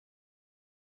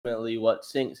ultimately what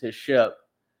sinks his ship.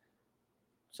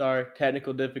 Sorry,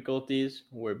 technical difficulties.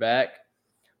 We're back.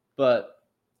 But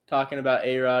talking about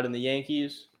A-Rod and the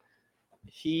Yankees,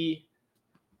 he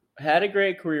had a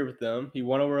great career with them. He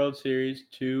won a World Series,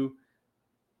 2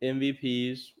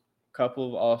 MVPs, a couple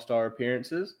of All-Star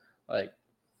appearances. Like,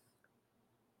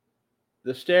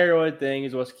 the steroid thing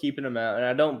is what's keeping him out, and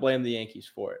I don't blame the Yankees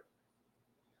for it.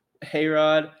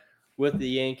 A-Rod with the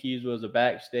Yankees was a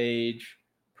backstage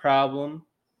problem.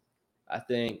 I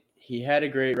think he had a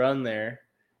great run there.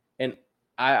 And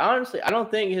I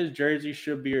don't think his jersey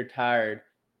should be retired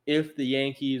if the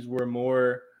Yankees were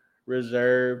more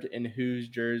reserved in whose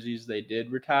jerseys they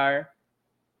did retire.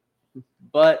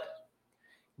 But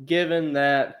given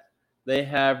that they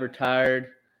have retired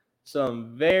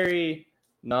some very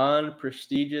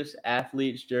non-prestigious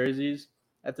athletes' jerseys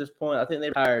at this point, I think they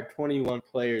retired 21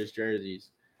 players' jerseys.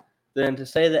 Then to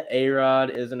say that A-Rod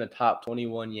isn't a top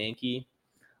 21 Yankee,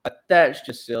 that's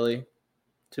just silly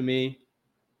to me.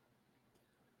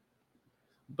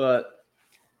 But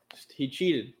he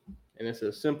cheated, and it's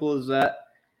as simple as that.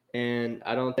 And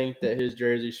I don't think that his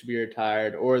jersey should be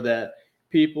retired, or that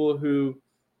people who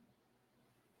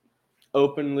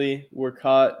openly were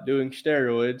caught doing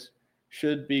steroids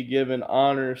should be given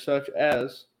honors such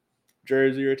as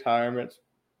jersey retirements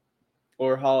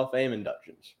or Hall of Fame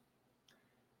inductions.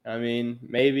 I mean,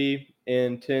 maybe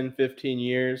in 10, 15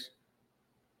 years,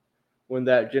 when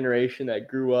that generation that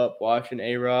grew up watching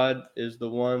A-Rod is the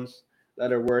ones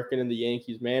that are working in the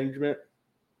Yankees management,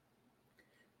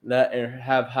 that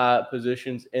have high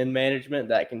positions in management,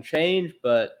 that can change,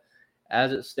 but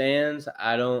as it stands,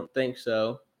 I don't think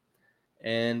so.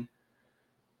 And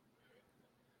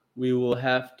we will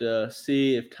have to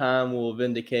see if time will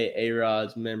vindicate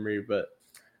A-Rod's memory, but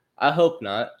I hope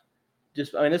not.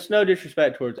 It's no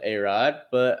disrespect towards A-Rod,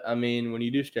 but I mean, when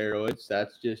you do steroids,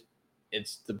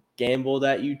 it's the gamble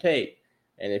that you take.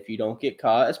 And if you don't get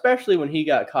caught, especially when he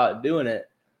got caught doing it,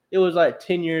 it was like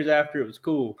 10 years after it was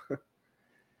cool.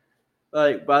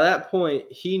 Like, by that point,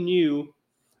 he knew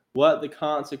what the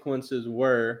consequences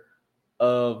were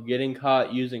of getting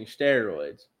caught using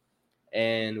steroids.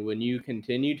 And when you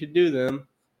continue to do them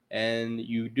and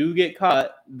you do get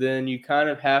caught, then you kind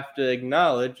of have to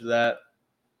acknowledge that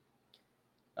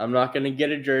I'm not going to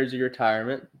get a jersey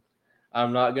retirement.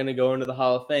 I'm not going to go into the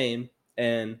Hall of Fame.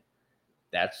 And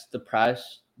that's the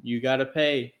price you got to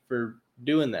pay for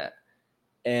doing that.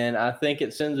 And I think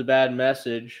it sends a bad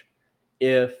message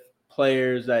if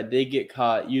players that did get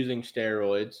caught using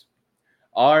steroids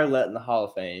are let in the Hall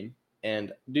of Fame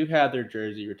and do have their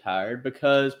jersey retired,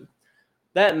 because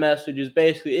that message is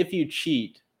basically, if you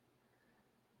cheat,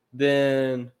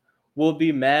 then we'll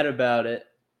be mad about it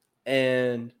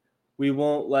and we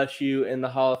won't let you in the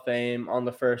Hall of Fame on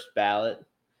the first ballot,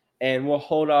 and we'll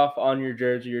hold off on your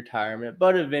jersey retirement.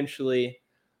 But eventually,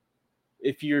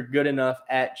 if you're good enough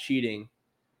at cheating,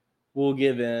 we'll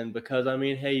give in, because, I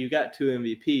mean, hey, you got 2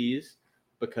 MVPs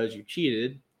because you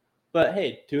cheated. But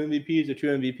hey, 2 MVPs are 2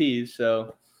 MVPs,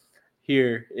 so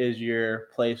here is your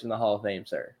place in the Hall of Fame,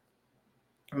 sir.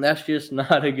 And that's just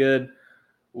not a good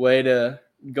way to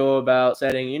go about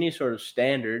setting any sort of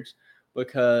standards,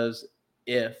 because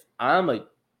if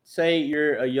say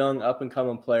you're a young up and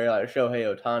coming player like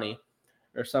Shohei Ohtani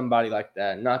or somebody like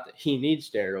that, not that he needs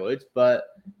steroids, but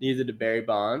neither did Barry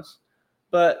Bonds.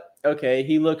 But okay,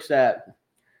 he looks at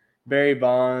Barry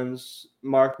Bonds,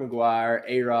 Mark McGwire,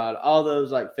 A-Rod, all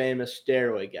those like famous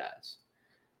steroid guys.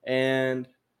 And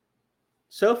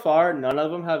so far, none of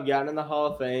them have gotten in the Hall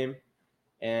of Fame.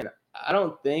 And I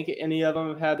don't think any of them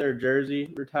have had their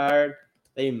jersey retired.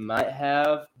 They might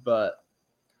have, but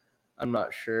I'm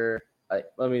not sure.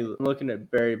 I'm looking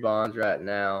at Barry Bonds right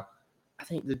now. I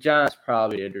think the Giants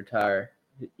probably did retire.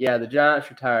 Yeah, the Giants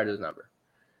retired his number.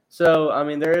 So, I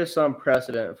mean, there is some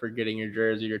precedent for getting your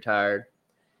jersey retired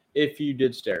if you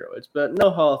did steroids, but no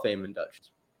Hall of Fame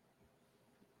inductions.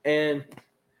 And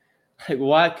like,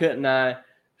 why couldn't I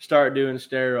start doing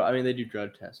steroids? I mean, they do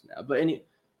drug tests now, but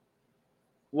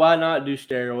why not do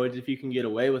steroids if you can get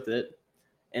away with it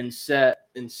and set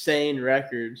insane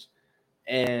records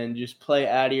and just play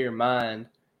out of your mind,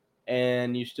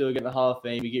 and you still get in the Hall of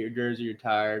Fame, you get your jersey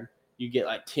retired, you get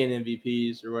like 10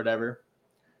 MVPs or whatever,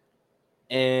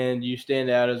 and you stand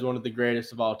out as one of the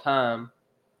greatest of all time,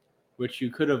 which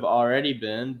you could have already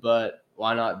been, but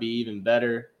why not be even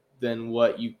better than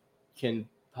what you can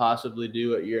possibly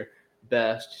do at your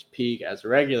best peak as a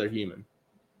regular human?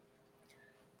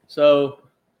 So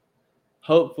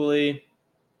hopefully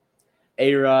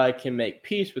A-Rod can make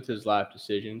peace with his life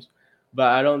decisions, but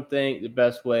I don't think the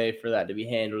best way for that to be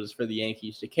handled is for the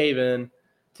Yankees to cave in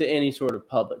to any sort of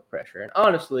public pressure. And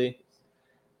honestly,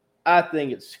 I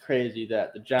think it's crazy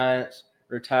that the Giants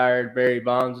retired Barry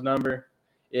Bonds' number.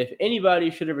 If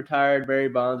anybody should have retired Barry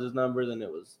Bonds' number, then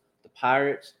it was the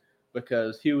Pirates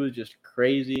because he was just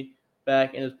crazy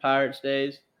back in his Pirates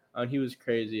days. He was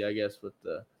crazy, I guess, with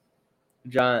the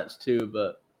Giants too.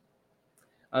 But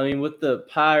I mean, with the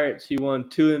Pirates, he won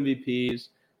 2 MVPs,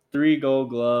 3 Gold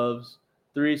Gloves,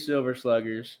 3 Silver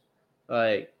Sluggers.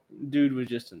 Like, dude was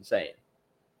just insane.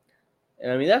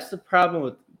 And I mean, that's the problem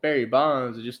with Barry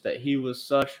Bonds, is just that he was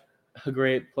such a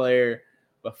great player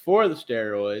before the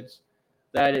steroids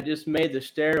that it just made the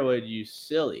steroid use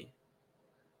silly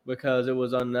because it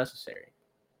was unnecessary.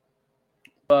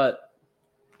 But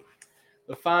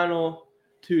the final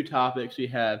 2 topics we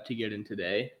have to get in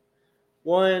today.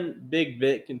 One, Big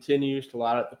Vic continues to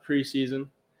light up the preseason.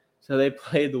 So they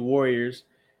played the Warriors.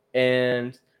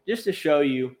 And just to show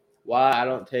you why I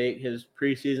don't take his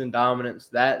preseason dominance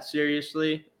that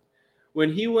seriously,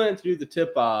 when he went through the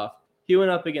tip-off, he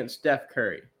went up against Steph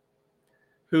Curry,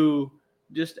 who,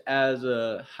 just as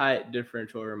a height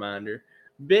differential reminder,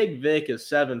 Big Vic is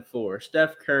 7'4",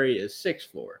 Steph Curry is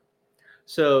 6'4".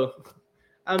 So,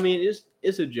 I mean,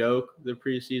 it's a joke, the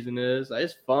preseason is.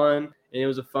 It's fun, and it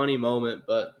was a funny moment,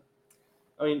 but,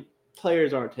 I mean,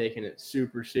 players aren't taking it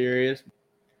super serious.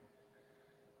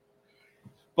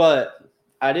 But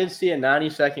I did see a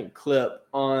 90-second clip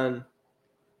on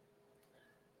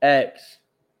X,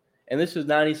 and this was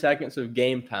 90 seconds of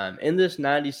game time. In this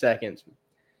 90 seconds,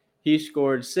 he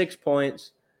scored 6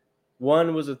 points.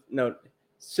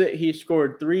 He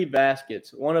scored 3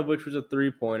 baskets, one of which was a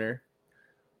three-pointer,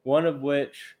 one of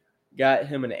which got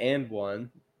him an and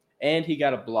one, and he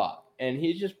got a block. And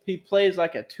he plays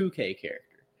like a 2K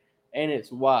character, and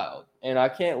it's wild. And I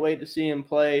can't wait to see him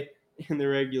play in the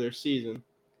regular season.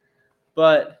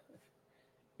 But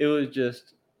it was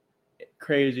just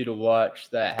crazy to watch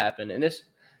that happen. And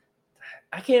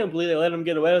I can't believe they let him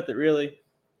get away with it, really.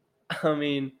 I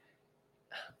mean,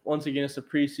 once again, it's a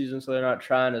preseason, so they're not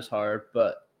trying as hard.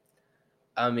 But,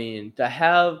 I mean, to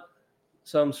have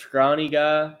some scrawny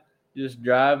guy just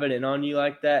driving in on you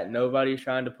like that, nobody's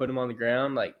trying to put him on the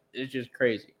ground, like, it's just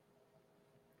crazy.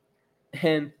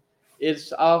 And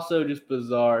it's also just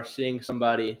bizarre seeing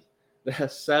somebody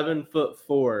that's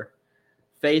 7'4"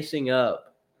 facing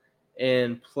up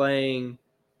and playing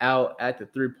out at the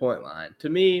three-point line. To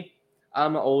me,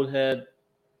 I'm an old head,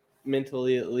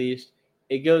 mentally at least.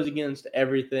 It goes against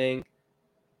everything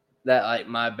that like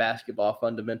my basketball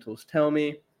fundamentals tell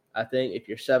me. I think if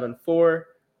you're 7'4",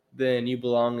 then you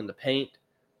belong in the paint,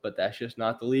 but that's just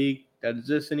not the league that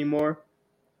exists anymore.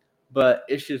 But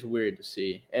it's just weird to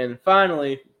see. And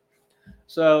finally,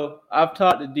 so I've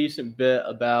talked a decent bit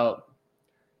about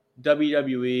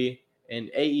WWE and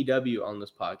AEW on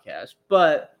this podcast,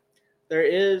 but there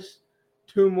is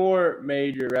 2 more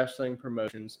major wrestling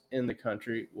promotions in the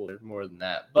country. Well, there's more than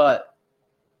that, but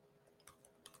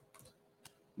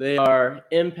they are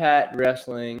Impact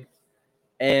Wrestling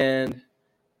and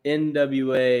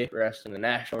NWA Wrestling, the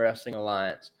National Wrestling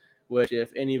Alliance, which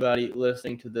if anybody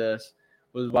listening to this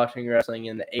was watching wrestling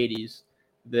in the 80s,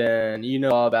 then you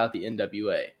know all about the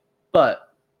NWA. But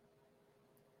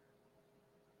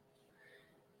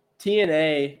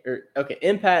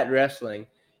Impact Wrestling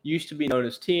used to be known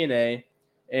as TNA,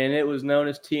 and it was known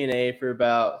as TNA for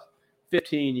about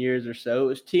 15 years or so. It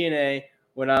was TNA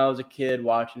when I was a kid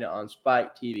watching it on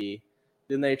Spike TV.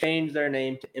 Then they changed their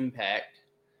name to Impact,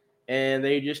 and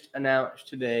they just announced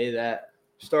today that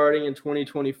starting in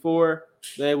 2024,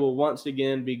 they will once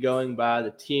again be going by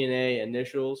the TNA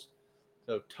initials.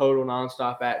 So Total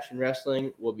Nonstop Action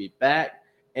Wrestling will be back,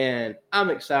 and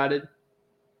I'm excited.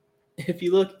 If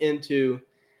you look into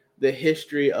the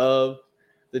history of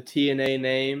the TNA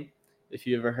name, if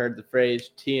you ever heard the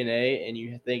phrase TNA and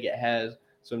you think it has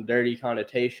some dirty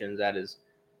connotations, that is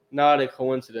not a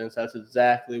coincidence. That's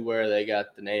exactly where they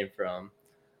got the name from.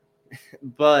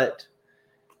 But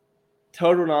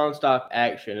Total Nonstop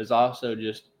Action is also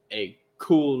just a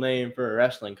cool name for a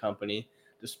wrestling company,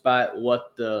 despite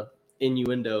what the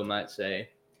innuendo might say.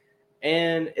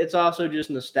 And it's also just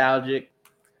nostalgic.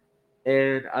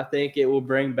 And I think it will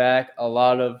bring back a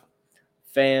lot of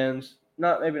fans.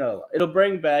 Not a lot. It'll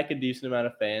bring back a decent amount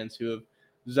of fans who have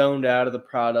zoned out of the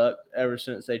product ever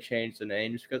since they changed the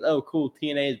name, just because, oh, cool,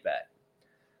 TNA is back.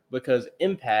 Because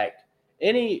Impact,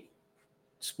 any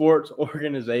sports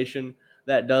organization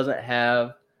that doesn't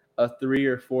have a 3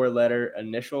 or 4 letter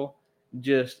initial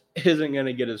just isn't going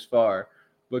to get as far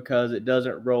because it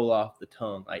doesn't roll off the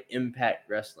tongue like Impact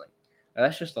Wrestling. Now,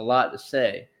 that's just a lot to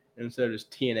say, and so does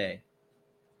TNA.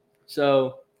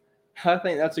 So I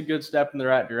think that's a good step in the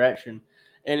right direction,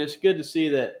 and it's good to see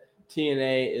that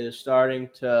TNA is starting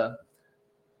to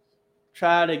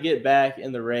try to get back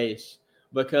in the race,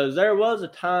 because there was a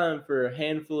time for a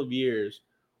handful of years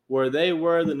where they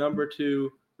were the number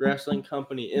 2 wrestling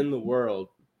company in the world,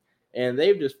 and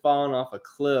they've just fallen off a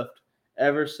cliff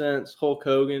ever since Hulk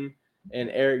Hogan and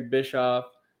Eric Bischoff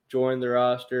joined the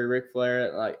roster. Ric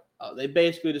Flair, they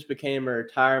basically just became a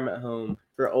retirement home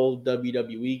for old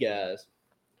WWE guys,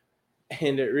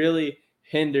 and it really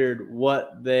hindered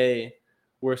what they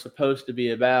were supposed to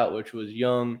be about, which was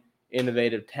young,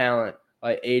 innovative talent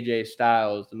like AJ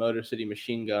Styles, the Motor City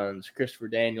Machine Guns, Christopher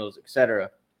Daniels,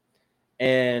 etc.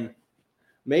 And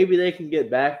maybe they can get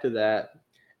back to that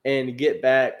and get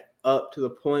back up to the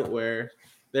point where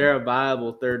they're a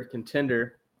viable third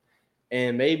contender,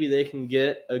 and maybe they can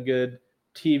get a good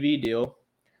TV deal.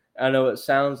 I know it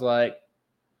sounds like,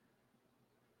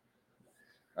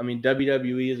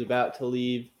 WWE is about to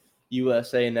leave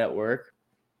USA Network,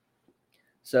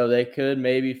 so they could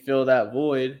maybe fill that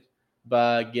void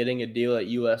by getting a deal at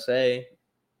USA.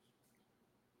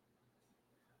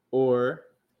 Or,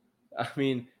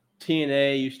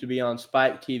 TNA used to be on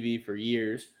Spike TV for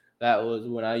years. That was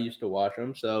when I used to watch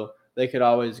them. So they could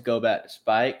always go back to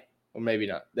Spike, or maybe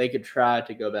not. They could try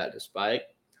to go back to Spike.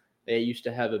 They used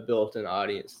to have a built-in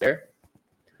audience there.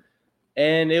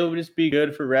 And it would just be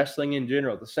good for wrestling in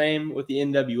general. The same with the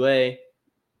NWA.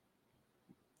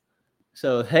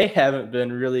 So they haven't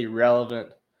been really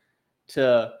relevant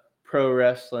to pro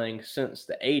wrestling since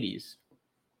the 80s.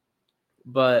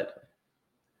 But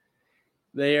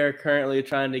they are currently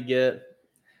trying to get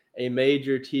a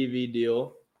major TV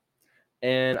deal.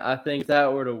 And I think if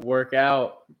that were to work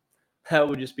out, that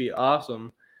would just be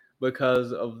awesome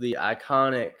because of the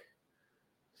iconic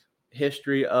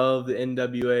history of the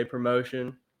NWA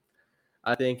promotion.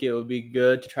 I think it would be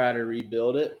good to try to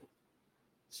rebuild it.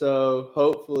 So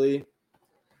hopefully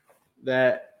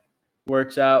that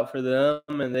works out for them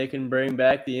and they can bring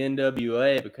back the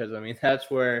NWA, because that's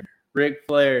where Ric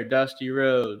Flair, Dusty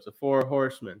Rhodes, the Four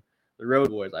Horsemen, the Road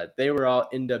Warriors, they were all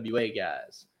NWA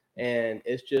guys. And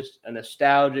it's just a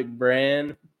nostalgic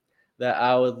brand that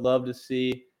I would love to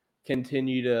see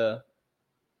continue to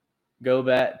go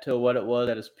back to what it was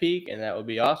at its peak, and that would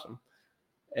be awesome.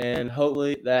 And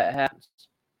hopefully that happens.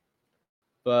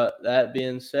 But that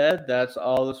being said, that's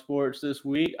all the sports this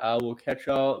week. I will catch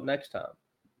y'all next time.